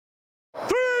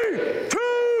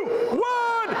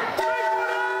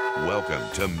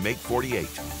Welcome to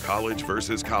Make48, College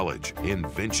versus College,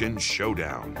 Invention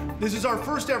Showdown. This is our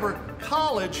first ever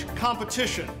college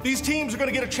competition. These teams are going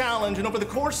to get a challenge, and over the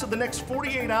course of the next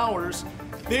 48 hours,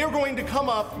 they are going to come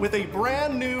up with a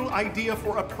brand new idea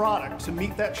for a product to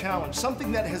meet that challenge,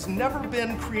 something that has never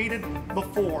been created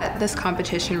before. This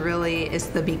competition really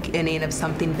is the beginning of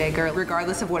something bigger.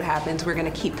 Regardless of what happens, we're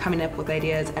going to keep coming up with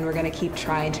ideas, and we're going to keep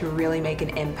trying to really make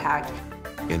an impact.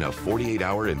 In a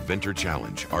 48-hour inventor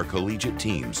challenge, our collegiate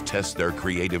teams test their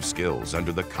creative skills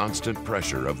under the constant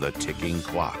pressure of the ticking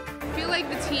clock. I feel like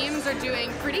the teams are doing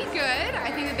pretty good.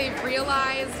 I think that they've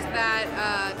realized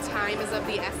that time is of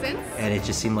the essence. And it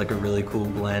just seemed like a really cool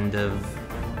blend of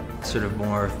sort of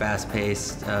more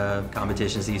fast-paced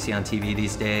competitions that you see on TV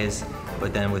these days,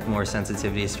 but then with more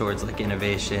sensitivities towards like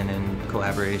innovation and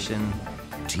collaboration.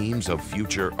 Teams of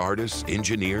future artists,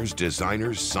 engineers,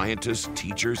 designers, scientists,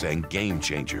 teachers, and game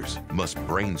changers must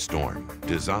brainstorm,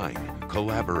 design,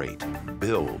 collaborate,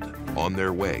 build on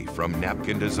their way from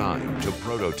napkin design to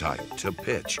prototype to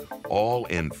pitch, all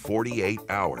in 48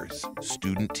 hours.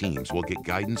 Student teams will get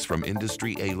guidance from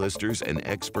industry A-listers and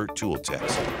expert tool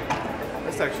techs.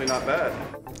 That's actually not bad.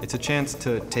 It's a chance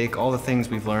to take all the things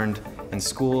we've learned in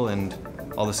school and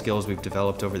all the skills we've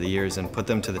developed over the years and put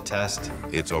them to the test.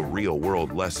 It's a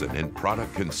real-world lesson in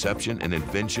product conception and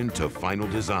invention to final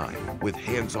design, with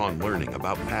hands-on learning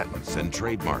about patents and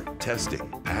trademark, testing,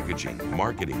 packaging,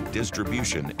 marketing,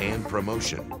 distribution, and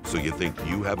promotion. So you think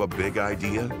you have a big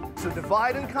idea? So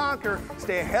divide and conquer,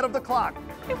 stay ahead of the clock.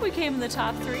 If we came in the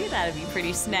top 3, that'd be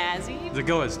pretty snazzy. The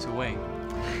goal is to win.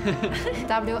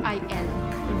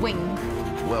 W-I-N, win.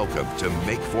 Welcome to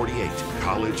Make48,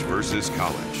 College versus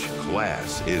College.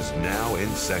 Class is now in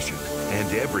session, and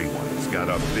everyone's got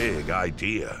a big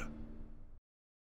idea.